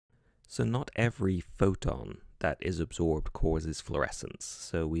So not every photon that is absorbed causes fluorescence.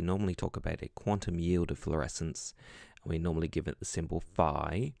 So we normally talk about a quantum yield of fluorescence. We normally give it the symbol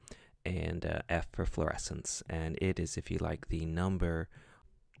phi and F for fluorescence. And it is, if you like, the number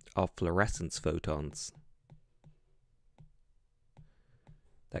of fluorescence photons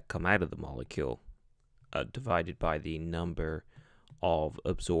that come out of the molecule divided by the number of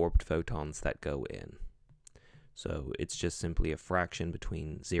absorbed photons that go in. So it's just simply a fraction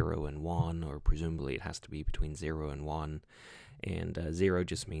between 0 and 1, or presumably it has to be between 0 and 1. And 0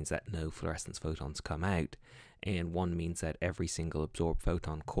 just means that no fluorescence photons come out, and 1 means that every single absorbed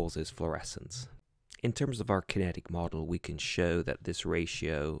photon causes fluorescence. In terms of our kinetic model, we can show that this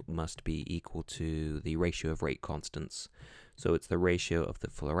ratio must be equal to the ratio of rate constants. So it's the ratio of the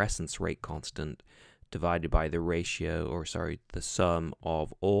fluorescence rate constant divided by the sum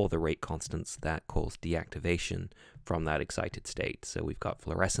of all the rate constants that cause deactivation from that excited state. So we've got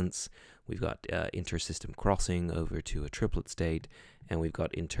fluorescence, we've got intersystem crossing over to a triplet state, and we've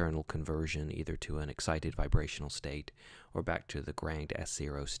got internal conversion either to an excited vibrational state or back to the ground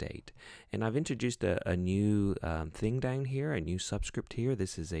S0 state. And I've introduced a new thing down here, a new subscript here.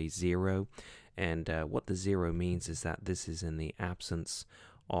 This is a 0, and what the 0 means is that this is in the absence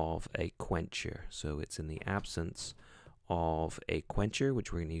of a quencher. So it's in the absence of a quencher,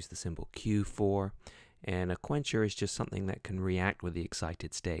 which we're going to use the symbol Q for. And a quencher is just something that can react with the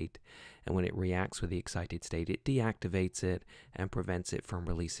excited state. And when it reacts with the excited state, it deactivates it and prevents it from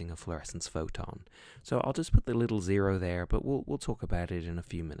releasing a fluorescence photon. So I'll just put the little 0 there, but we'll talk about it in a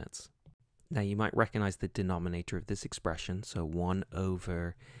few minutes. Now you might recognize the denominator of this expression. So 1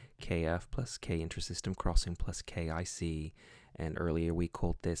 over Kf plus K intersystem crossing plus KIC. And earlier we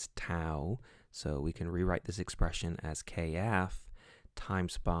called this tau, so we can rewrite this expression as Kf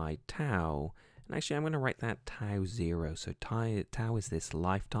times by tau. And actually I'm going to write that tau 0. So tau is this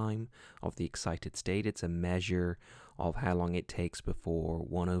lifetime of the excited state. It's a measure of how long it takes before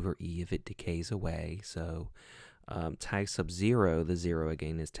 1 over E of it decays away. So tau sub 0, the 0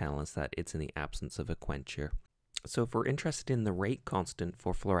 again is telling us that it's in the absence of a quencher. So if we're interested in the rate constant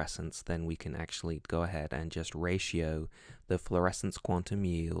for fluorescence, then we can actually go ahead and just ratio the fluorescence quantum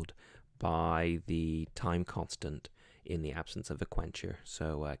yield by the time constant in the absence of a quencher.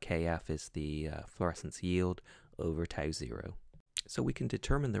 So Kf is the fluorescence yield over tau 0. So we can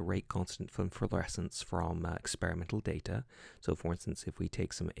determine the rate constant from fluorescence from experimental data. So for instance, if we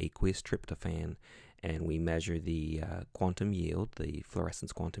take some aqueous tryptophan and we measure the quantum yield, the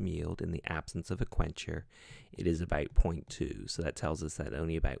fluorescence quantum yield in the absence of a quencher, it is about 0.2. So that tells us that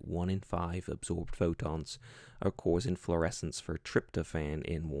only about 1 in 5 absorbed photons are causing fluorescence for tryptophan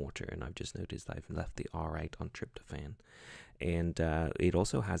in water. And I've just noticed I've left the R out on tryptophan. And it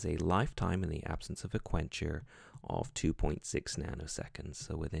also has a lifetime in the absence of a quencher of 2.6 nanoseconds.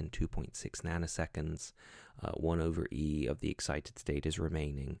 So within 2.6 nanoseconds, 1 over E of the excited state is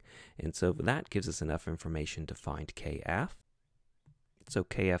remaining. And so that gives us enough information to find Kf. So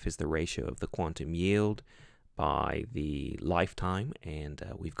Kf is the ratio of the quantum yield by the lifetime, and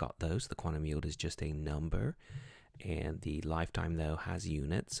we've got those. The quantum yield is just a number, and the lifetime, though, has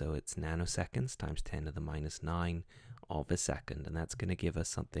units, so it's nanoseconds times 10 to the minus 9 of a second, and that's going to give us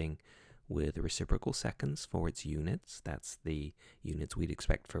something with reciprocal seconds for its units. That's the units we'd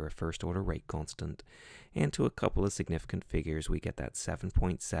expect for a first order rate constant. And to a couple of significant figures, we get that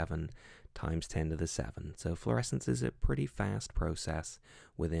 7.7 times 10 to the 7. So fluorescence is a pretty fast process.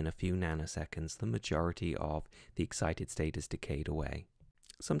 Within a few nanoseconds, the majority of the excited state is decayed away.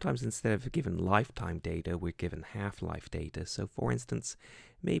 Sometimes instead of given lifetime data, we're given half-life data. So for instance,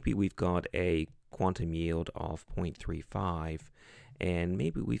 maybe we've got a quantum yield of 0.35, and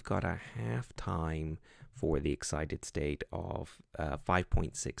maybe we've got a half time for the excited state of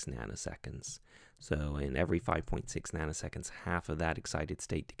 5.6 nanoseconds. So in every 5.6 nanoseconds, half of that excited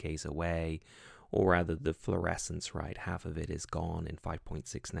state decays away, or rather the fluorescence, right, half of it is gone in 5.6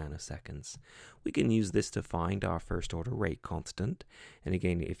 nanoseconds. We can use this to find our first order rate constant. And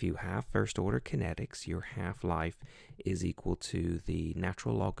again, if you have first order kinetics, your half-life is equal to the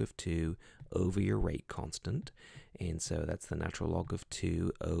natural log of 2 over your rate constant. And so that's the natural log of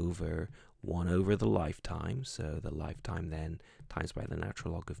 2 over 1 over the lifetime. So the lifetime then times by the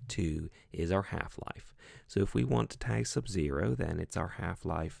natural log of 2 is our half-life. So if we want tau sub 0, then it's our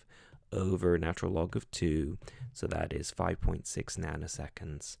half-life over natural log of 2. So that is 5.6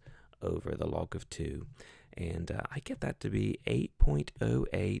 nanoseconds over the log of 2. And I get that to be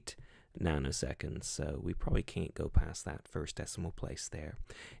 8.08 nanoseconds, so we probably can't go past that first decimal place there.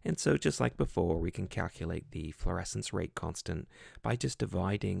 And so just like before, we can calculate the fluorescence rate constant by just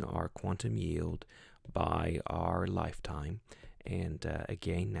dividing our quantum yield by our lifetime, and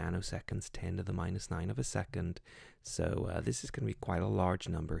again, nanoseconds, 10 to the minus 9 of a second. So this is going to be quite a large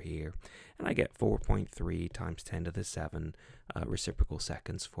number here, and I get 4.3 times 10 to the 7 reciprocal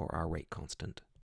seconds for our rate constant.